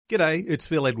G'day, it's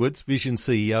Phil Edwards, Vision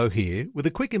CEO here, with a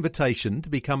quick invitation to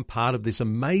become part of this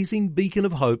amazing beacon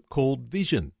of hope called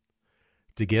Vision.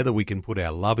 Together we can put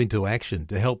our love into action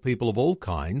to help people of all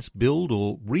kinds build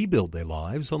or rebuild their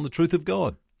lives on the truth of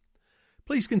God.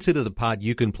 Please consider the part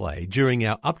you can play during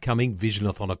our upcoming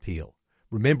Visionathon appeal,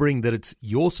 remembering that it's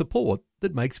your support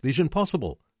that makes Vision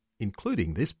possible,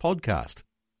 including this podcast.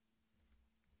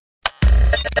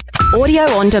 Audio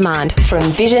on demand from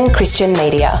Vision Christian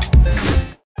Media.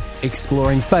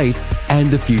 Exploring faith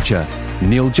and the future.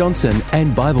 Neil Johnson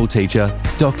and Bible teacher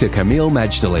Dr. Kameel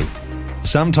Majdali.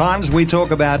 Sometimes we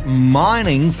talk about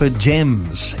mining for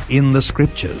gems in the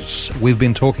scriptures. We've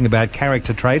been talking about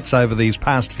character traits over these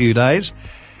past few days.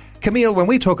 Kameel, when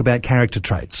we talk about character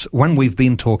traits, one we've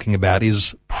been talking about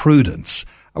is prudence,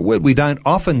 a word we don't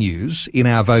often use in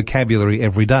our vocabulary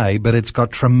every day, but it's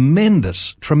got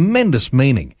tremendous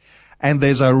meaning. And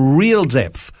there's a real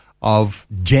depth of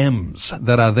gems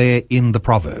that are there in the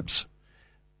Proverbs.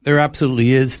 There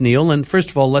absolutely is, Neil. And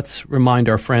first of all, let's remind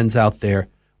our friends out there,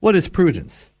 what is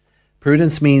prudence?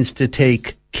 Prudence means to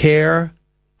take care,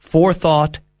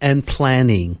 forethought, and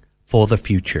planning for the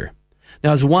future.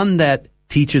 Now, as one that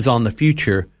teaches on the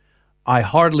future, I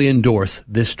heartily endorse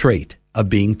this trait of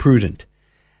being prudent.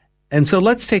 And so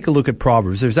let's take a look at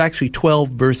Proverbs. There's actually 12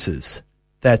 verses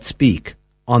that speak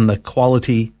on the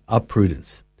quality of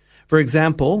prudence. For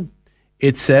example,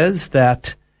 it says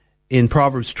that in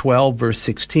Proverbs 12, verse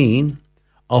 16,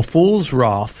 a fool's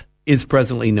wrath is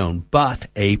presently known, but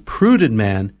a prudent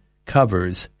man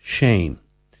covers shame.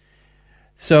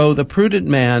 So the prudent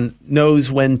man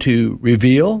knows when to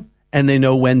reveal, and they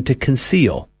know when to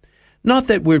conceal. Not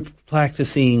that we're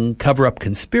practicing cover-up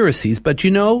conspiracies, but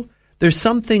there's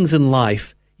some things in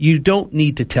life you don't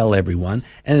need to tell everyone,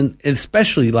 and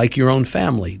especially like your own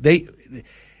family.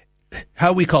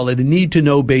 How we call it, a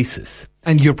need-to-know basis.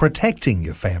 And you're protecting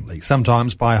your family,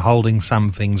 sometimes by holding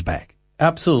some things back.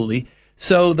 Absolutely.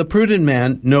 So the prudent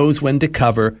man knows when to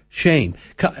cover shame.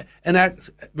 And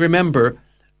remember,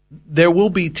 there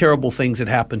will be terrible things that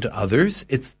happen to others.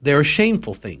 There are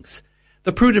shameful things.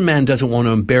 The prudent man doesn't want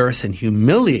to embarrass and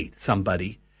humiliate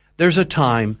somebody. There's a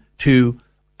time to,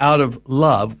 out of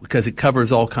love, because it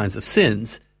covers all kinds of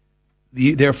sins,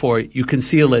 therefore you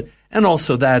conceal it. And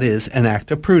also that is an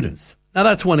act of prudence. Now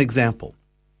that's one example.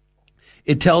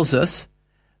 It tells us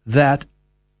that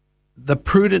the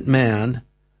prudent man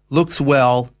looks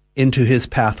well into his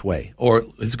pathway, or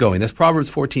is going. That's Proverbs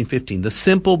 14:15. The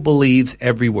simple believes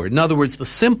every word. In other words, the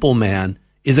simple man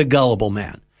is a gullible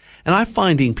man. And I'm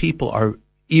finding people are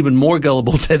even more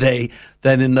gullible today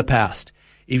than in the past.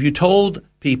 If you told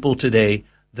people today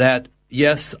that,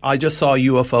 yes, I just saw a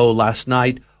UFO last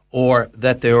night, or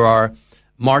that there are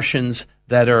Martians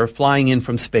that are flying in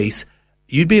from space,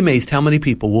 you'd be amazed how many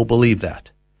people will believe that.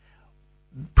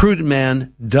 Prudent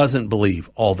man doesn't believe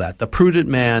all that. The prudent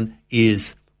man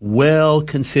is well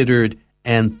considered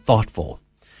and thoughtful.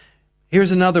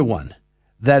 Here's another one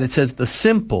that it says, the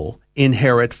simple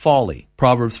inherit folly.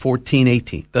 Proverbs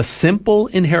 14:18. The simple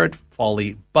inherit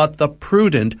folly, but the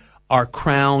prudent are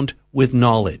crowned with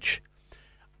knowledge.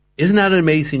 Isn't that an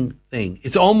amazing thing?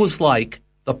 It's almost like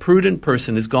the prudent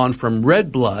person has gone from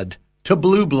red blood to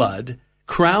blue blood,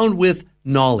 crowned with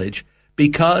knowledge,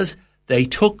 because they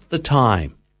took the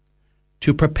time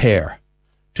to prepare,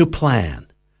 to plan,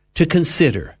 to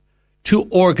consider, to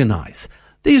organize.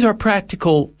 These are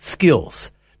practical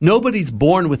skills. Nobody's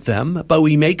born with them, but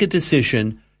we make a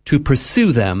decision to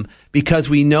pursue them because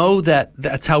we know that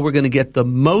that's how we're going to get the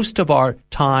most of our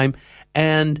time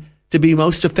and to be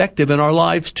most effective in our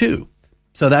lives too.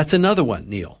 So that's another one,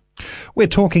 Neil. We're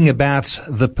talking about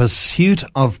the pursuit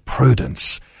of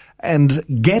prudence and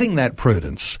getting that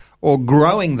prudence or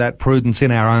growing that prudence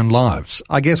in our own lives.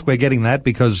 I guess we're getting that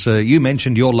because you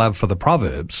mentioned your love for the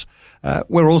Proverbs.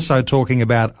 We're also talking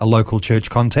about a local church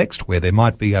context where there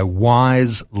might be a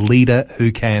wise leader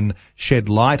who can shed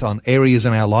light on areas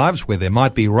in our lives where there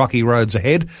might be rocky roads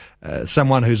ahead,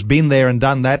 someone who's been there and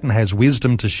done that and has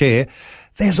wisdom to share.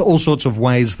 There's all sorts of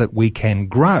ways that we can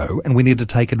grow, and we need to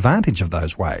take advantage of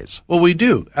those ways. Well, we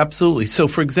do, absolutely. So,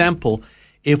 for example,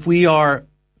 if we are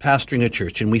pastoring a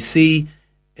church and we see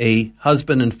a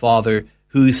husband and father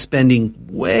who's spending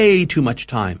way too much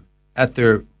time at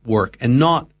their work and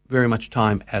not very much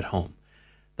time at home,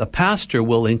 the pastor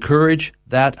will encourage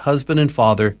that husband and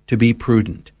father to be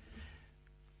prudent.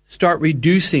 Start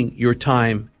reducing your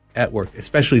time at work,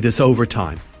 especially this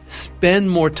overtime.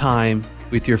 Spend more time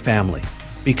with your family,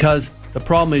 because the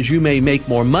problem is you may make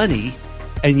more money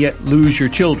and yet lose your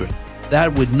children.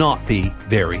 That would not be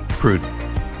very prudent.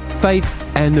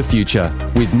 Faith and the Future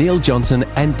with Neil Johnson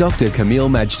and Dr. Camille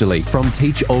Majdali from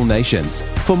Teach All Nations.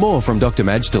 For more from Dr.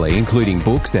 Majdali, including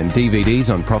books and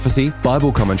DVDs on prophecy,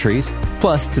 Bible commentaries,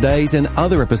 plus today's and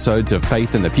other episodes of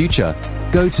Faith in the Future,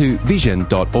 go to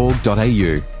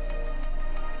vision.org.au.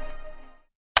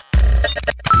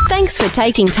 Thanks for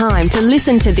taking time to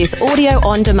listen to this audio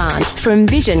on demand from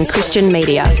Vision Christian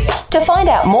Media. To find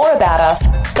out more about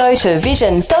us, go to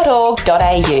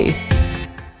vision.org.au.